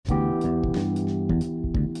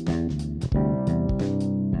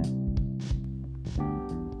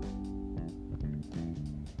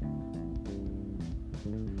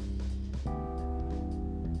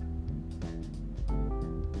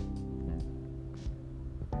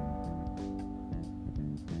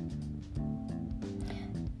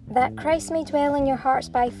that Christ may dwell in your hearts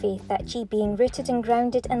by faith, that ye, being rooted and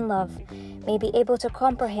grounded in love, may be able to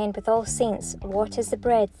comprehend with all saints what is the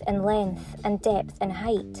breadth and length and depth and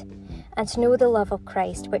height, and to know the love of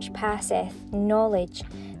Christ, which passeth knowledge,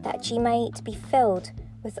 that ye might be filled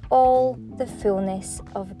with all the fullness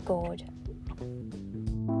of God.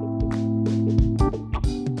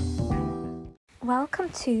 Welcome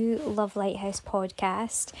to Love Lighthouse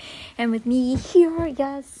Podcast, and with me here,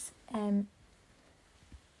 yes,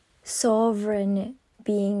 sovereign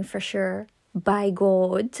being for sure, by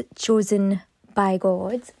God, chosen by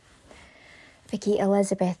God, Vicky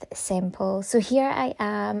Elizabeth Semple. So here I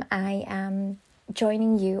am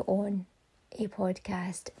joining you on a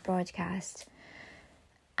broadcast,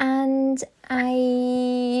 and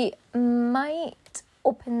I might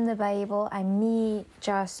open the Bible. I may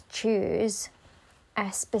just choose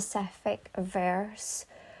a specific verse,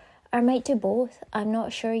 or I might do both. I'm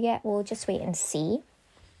not sure yet. We'll just wait and see.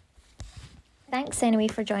 Thanks anyway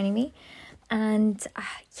for joining me. And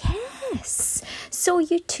yes, so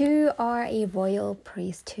you too are a royal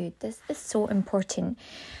priesthood. This is so important.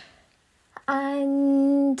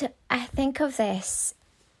 And I think of this,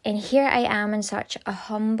 and here I am in such a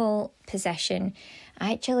humble position,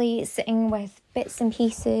 actually sitting with bits and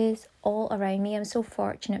pieces all around me. I'm so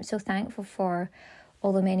fortunate, I'm so thankful for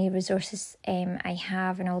all the many resources I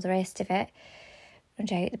have and all the rest of it. No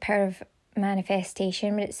doubt the power of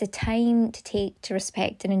manifestation, but it's the time to take to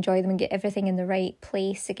respect and enjoy them and get everything in the right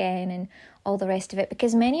place again and all the rest of it,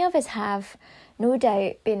 because many of us have no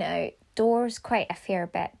doubt been outdoors quite a fair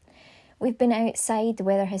bit. We've been outside, the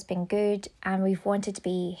weather has been good, and we've wanted to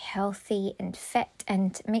be healthy and fit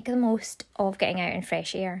and make the most of getting out in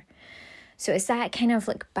fresh air. So it's that kind of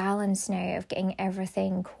like balance now of getting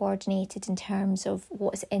everything coordinated in terms of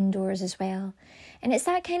what's indoors as well. And it's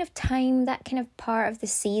that kind of time, that kind of part of the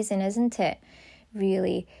season, isn't it?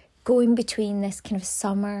 Really going between this kind of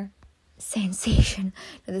summer sensation,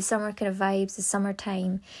 the summer kind of vibes, the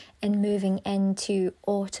summertime, and moving into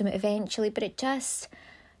autumn eventually. But it just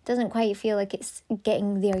doesn't quite feel like it's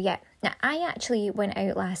getting there yet. Now, I actually went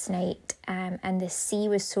out last night and the sea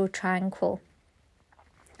was so tranquil.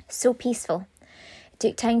 So peaceful. It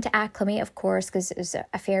took time to acclimate, of course, because it was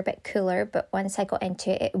a fair bit cooler, but once I got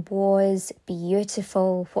into it, it was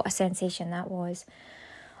beautiful. What a sensation that was.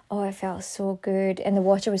 Oh, it felt so good, and the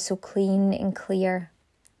water was so clean and clear.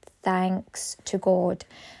 Thanks to God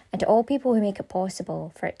and to all people who make it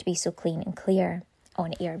possible for it to be so clean and clear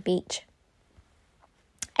on Ayr Beach.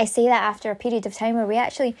 I say that after a period of time where we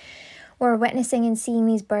actually were witnessing and seeing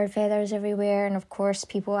these bird feathers everywhere, and of course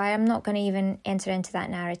I am not going to even enter into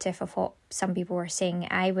that narrative of what some people were saying.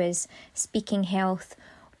 I was speaking health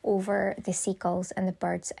over the seagulls and the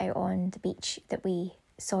birds out on the beach that we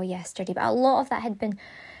saw yesterday, but a lot of that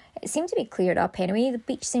it seemed to be cleared up anyway. The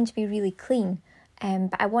beach seemed to be really clean,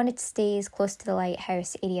 but I wanted to stay as close to the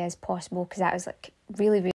lighthouse area as possible because that was like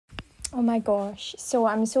really, oh my gosh. So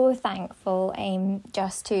I'm so thankful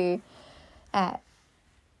just to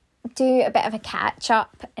do a bit of a catch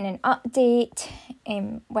up and an update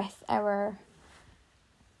with our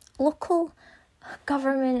local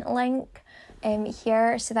government link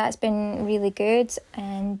here. So that's been really good,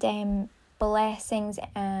 and blessings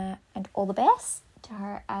and all the best to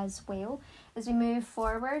her as well as we move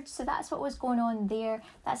forward. So that's what was going on there.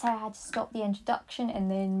 That's how I had to stop the introduction and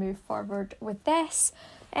then move forward with this.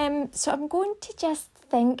 So I'm going to just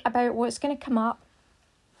think about what's going to come up.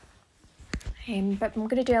 But I'm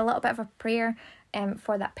going to do a little bit of a prayer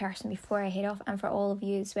for that person before I head off, and for all of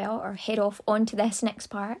you as well, or head off onto this next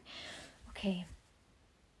part. Okay.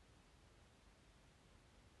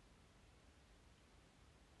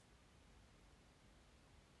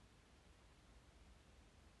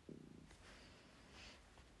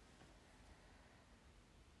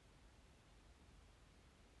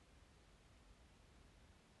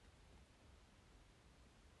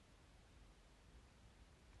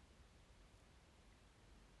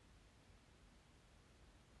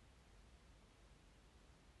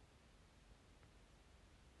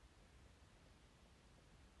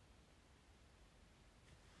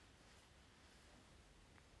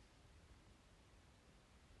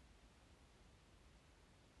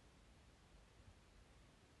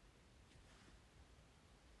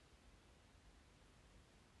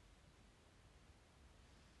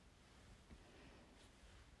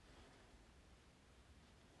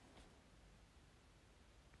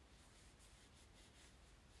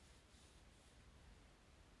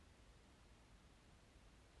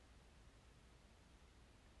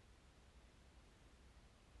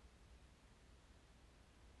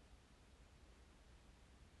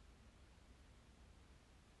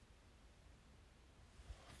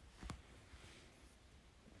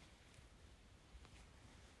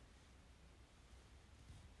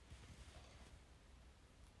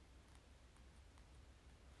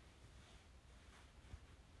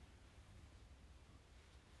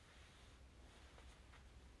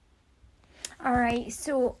 Alright,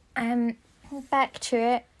 so back to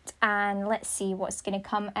it, and let's see what's going to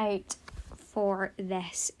come out for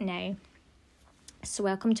this now. So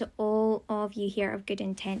welcome to all of you here of good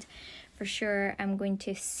intent. For sure, I'm going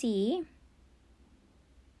to see.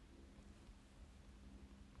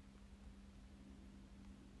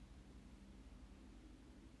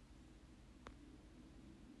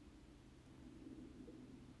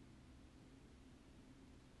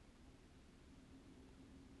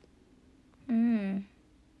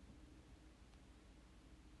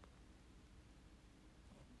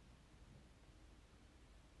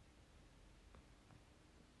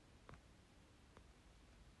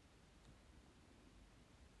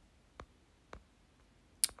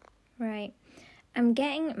 Right. I'm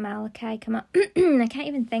getting Malachi come up. I can't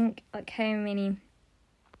even think like how many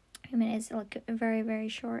it's like very, very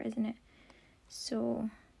short, isn't it? So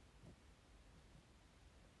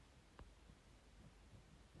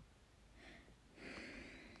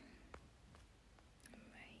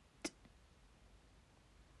right.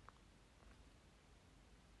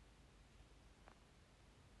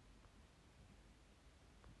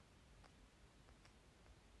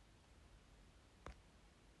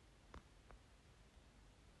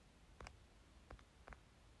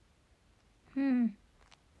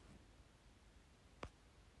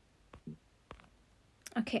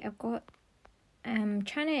 Okay, I'm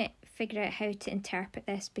trying to figure out how to interpret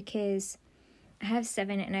this because I have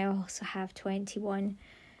 7 and I also have 21.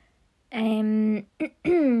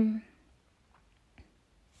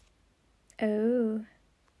 Oh.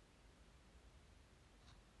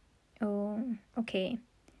 Oh, okay.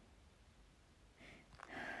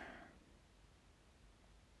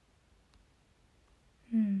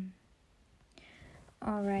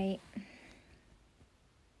 All right.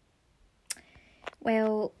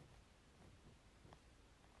 Well,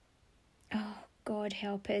 oh, God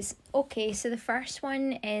help us. Okay, so the first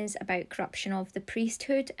one is about corruption of the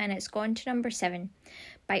priesthood, and it's gone to number 7.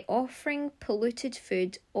 By offering polluted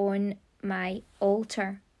food on my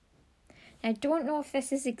altar. I don't know if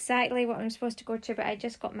this is exactly what I'm supposed to go to, but I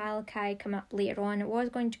just got Malachi come up later on. It was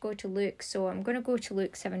going to go to Luke, so I'm going to go to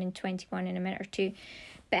Luke 7 and 21 in a minute or two.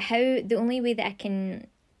 But the only way that I can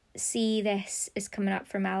see this is coming up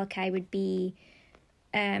for Malachi would be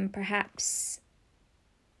perhaps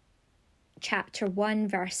chapter 1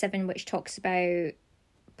 verse 7, which talks about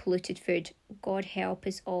polluted food. God help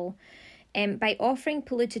us all. By offering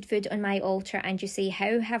polluted food on my altar, and you say,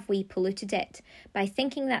 how have we polluted it? By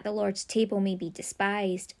thinking that the Lord's table may be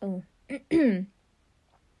despised. Oh.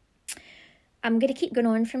 I'm going to keep going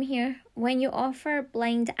on from here. When you offer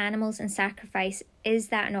blind animals in sacrifice, is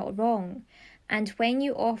that not wrong? And when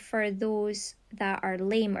you offer those that are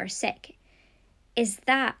lame or sick, is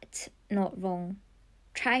that not wrong?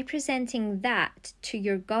 Try presenting that to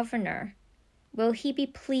your governor. Will he be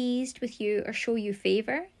pleased with you or show you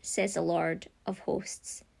favour? Says the Lord of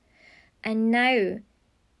hosts. And now,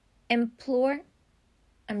 implore.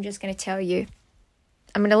 I'm just going to tell you.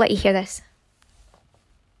 I'm going to let you hear this.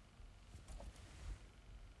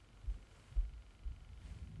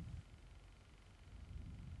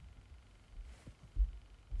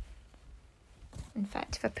 In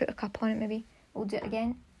fact, if I put a cup on it, maybe we'll do it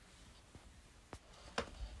again.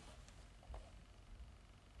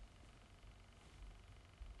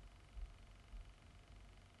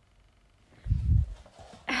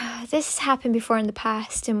 This has happened before in the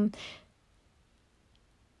past, and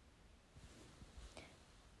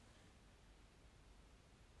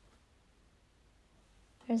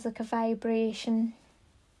there's like a vibration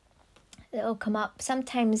that'll come up.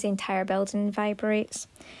 Sometimes the entire building vibrates.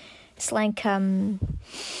 It's like a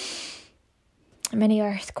mini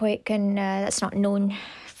earthquake, and that's not known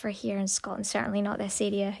for here in Scotland, certainly not this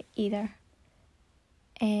area either.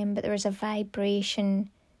 But there was a vibration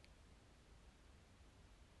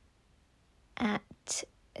at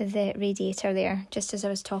the radiator there, just as I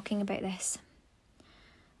was talking about this.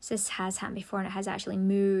 So this has happened before, and it has actually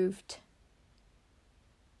moved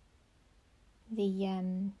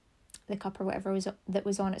the cup or whatever that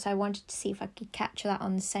was on it. So I wanted to see if I could capture that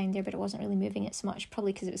on the sound there, but it wasn't really moving it so much,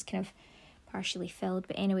 probably because it was kind of partially filled.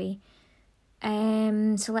 But anyway,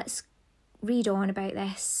 so let's read on about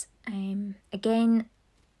this. Again,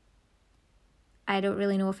 I don't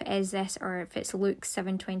really know if it is this or if it's Luke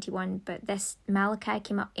 7:21, but this Malachi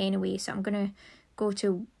came up anyway, so I'm going to go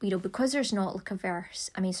to, because there's not like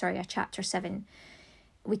a chapter 7,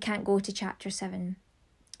 we can't go to chapter 7,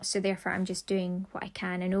 so therefore I'm just doing what I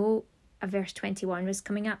can. I know a verse 21 was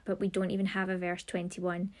coming up, but we don't even have a verse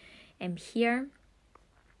 21 here,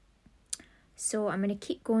 so I'm going to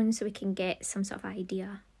keep going so we can get some sort of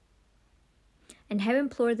idea. And how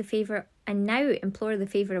implore the favour And now implore the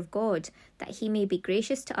favour of God, that he may be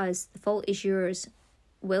gracious to us. The fault is yours.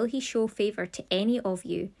 Will he show favour to any of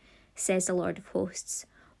you, says the Lord of hosts?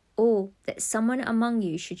 Oh, that someone among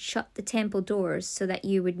you should shut the temple doors, so that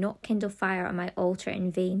you would not kindle fire on my altar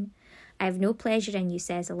in vain. I have no pleasure in you,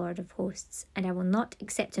 says the Lord of hosts, and I will not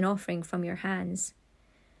accept an offering from your hands.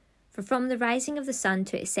 For from the rising of the sun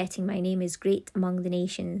to its setting my name is great among the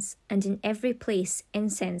nations, and in every place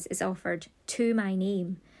incense is offered to my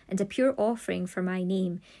name, and a pure offering for my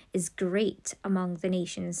name is great among the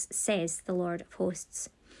nations, says the Lord of hosts.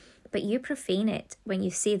 But you profane it when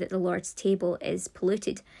you say that the Lord's table is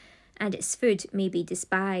polluted, and its food may be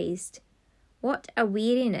despised. What a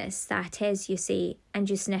weariness that is, you say, and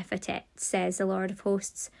you sniff at it, says the Lord of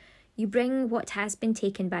hosts. You bring what has been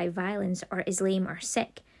taken by violence or is lame or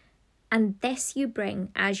sick, and this you bring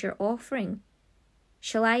as your offering.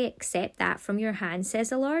 Shall I accept that from your hand, says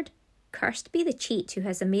the Lord? Cursed be the cheat who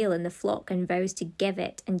has a male in the flock and vows to give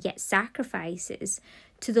it, and yet sacrifices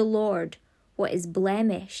to the Lord what is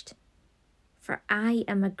blemished. For I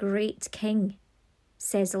am a great king,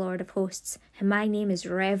 says the Lord of hosts, and my name is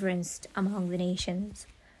reverenced among the nations.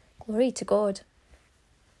 Glory to God.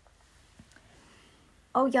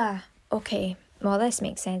 Oh yeah, okay, well this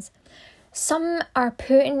makes sense. Some are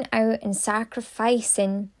putting out and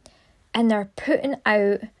sacrificing, and they're putting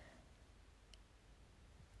out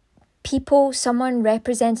people, someone,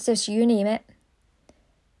 representatives, you name it,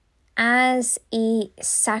 as a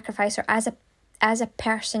sacrifice, or as a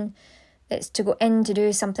person that's to go in to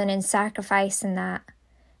do something and sacrificing that.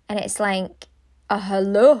 And it's like,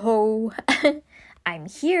 hello, I'm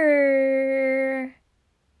here.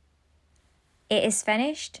 It is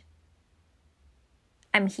finished.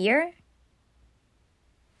 I'm here.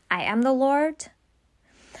 I am the Lord.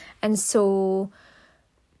 And so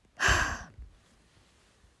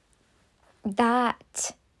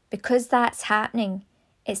that, because that's happening,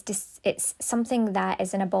 it's something that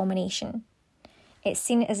is an abomination. It's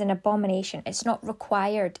seen as an abomination. It's not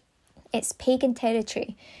required. It's pagan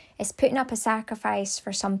territory. It's putting up a sacrifice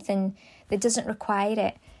for something that doesn't require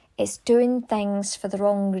it. It's doing things for the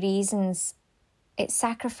wrong reasons. It's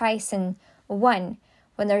sacrificing one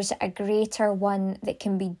when there's a greater one that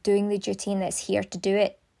can be doing the duty and that's here to do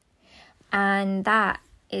it. And that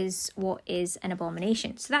is what is an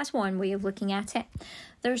abomination. So that's one way of looking at it.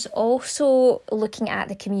 There's also looking at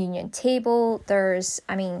the communion table.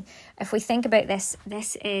 If we think about this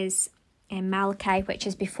is in Malachi, which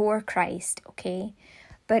is before Christ, okay?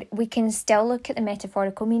 But we can still look at the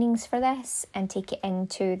metaphorical meanings for this and take it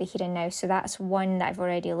into the here and now. So that's one that I've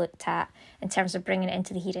already looked at in terms of bringing it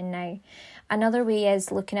into the here and now. Another way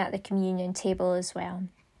is looking at the communion table as well.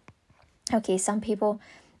 Okay, some people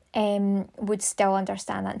would still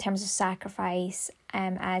understand that in terms of sacrifice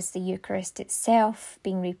as the Eucharist itself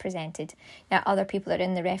being represented. Now, other people that are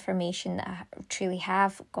in the Reformation that truly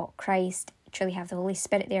have got Christ, truly have the Holy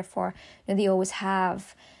Spirit, therefore, they always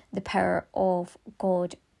have the power of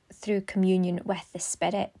God through communion with the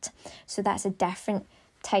Spirit. So that's a different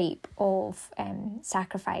type of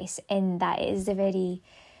sacrifice, in that it is the very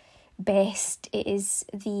best, it is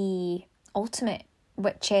the ultimate,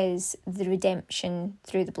 which is the redemption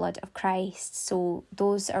through the blood of Christ. So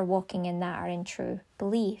those that are walking in that are in true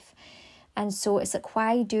belief. And so it's like,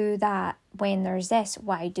 why do that when there's this?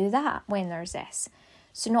 Why do that when there's this?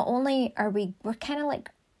 So not only are we're kind of like,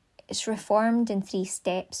 it's reformed in 3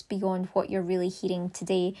 steps beyond what you're really hearing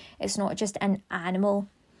today. It's not just an animal,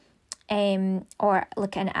 or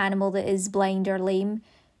like an animal that is blind or lame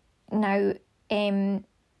now,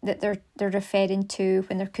 that they're referring to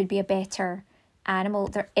when there could be a better animal.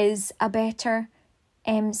 There is a better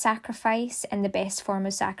sacrifice, and the best form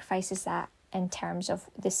of sacrifice is that in terms of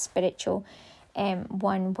the spiritual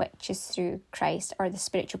one, which is through Christ, or the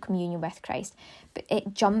spiritual communion with Christ. But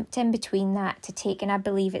it jumped in between that to take, and I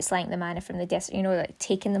believe it's like the manna from the desert, like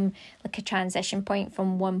taking them like a transition point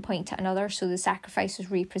from one point to another. So the sacrifice was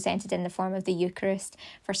represented in the form of the Eucharist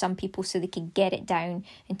for some people, so they could get it down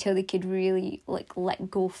until they could really like let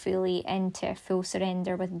go fully into full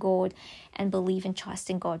surrender with God and believe and trust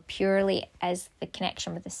in God purely as the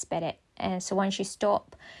connection with the Spirit. And so once you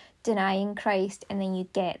stop denying Christ and then you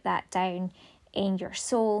get that down in your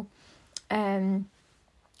soul,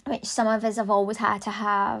 which some of us have always had to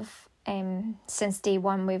have since day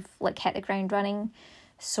one. We've like hit the ground running,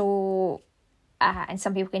 so and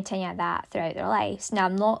some people continue at that throughout their lives. Now,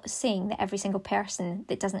 I'm not saying that every single person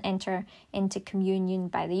that doesn't enter into communion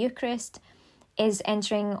by the Eucharist is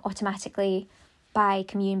entering automatically by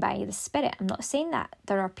communion by the Spirit. I'm not saying that.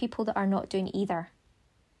 There are people that are not doing either.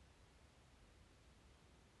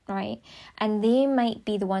 right? And they might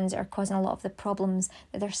be the ones that are causing a lot of the problems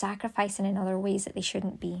that they're sacrificing in other ways that they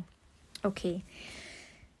shouldn't be. Okay,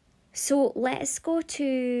 so let's go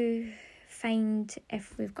to find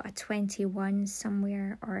if we've got a 21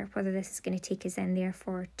 somewhere, or whether this is going to take us in there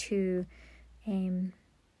for to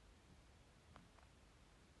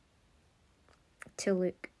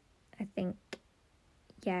look. I think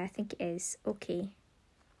it is. Okay.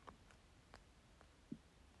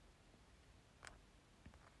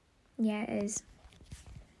 Yeah, it is.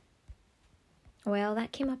 Well,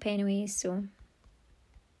 that came up anyway, so.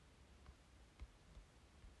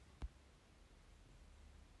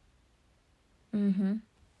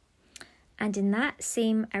 And in that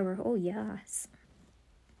same hour, oh yes.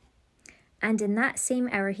 And in that same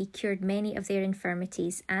hour he cured many of their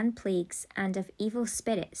infirmities and plagues and of evil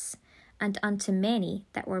spirits, and unto many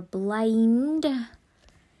that were blind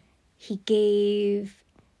he gave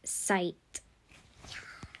sight.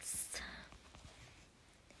 Yes.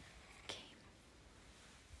 Okay.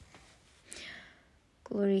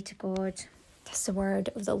 Glory to God. That's the word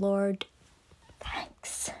of the Lord.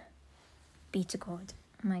 Thanks be to God.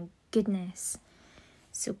 My goodness.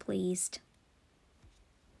 So pleased.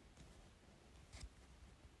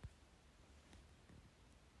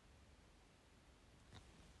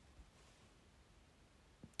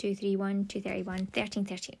 Two, 3:1, 2:31,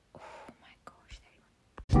 13:13. Oh my gosh,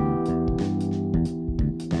 31.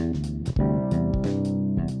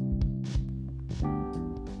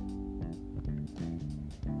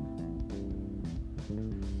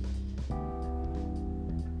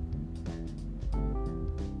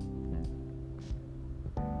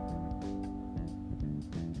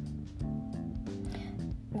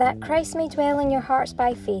 That Christ may dwell in your hearts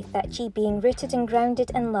by faith, that ye, being rooted and grounded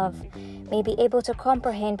in love, may be able to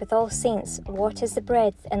comprehend with all saints what is the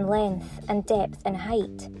breadth and length and depth and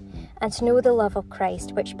height, and to know the love of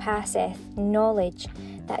Christ which passeth knowledge,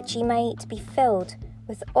 that ye might be filled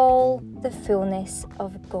with all the fullness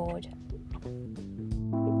of God.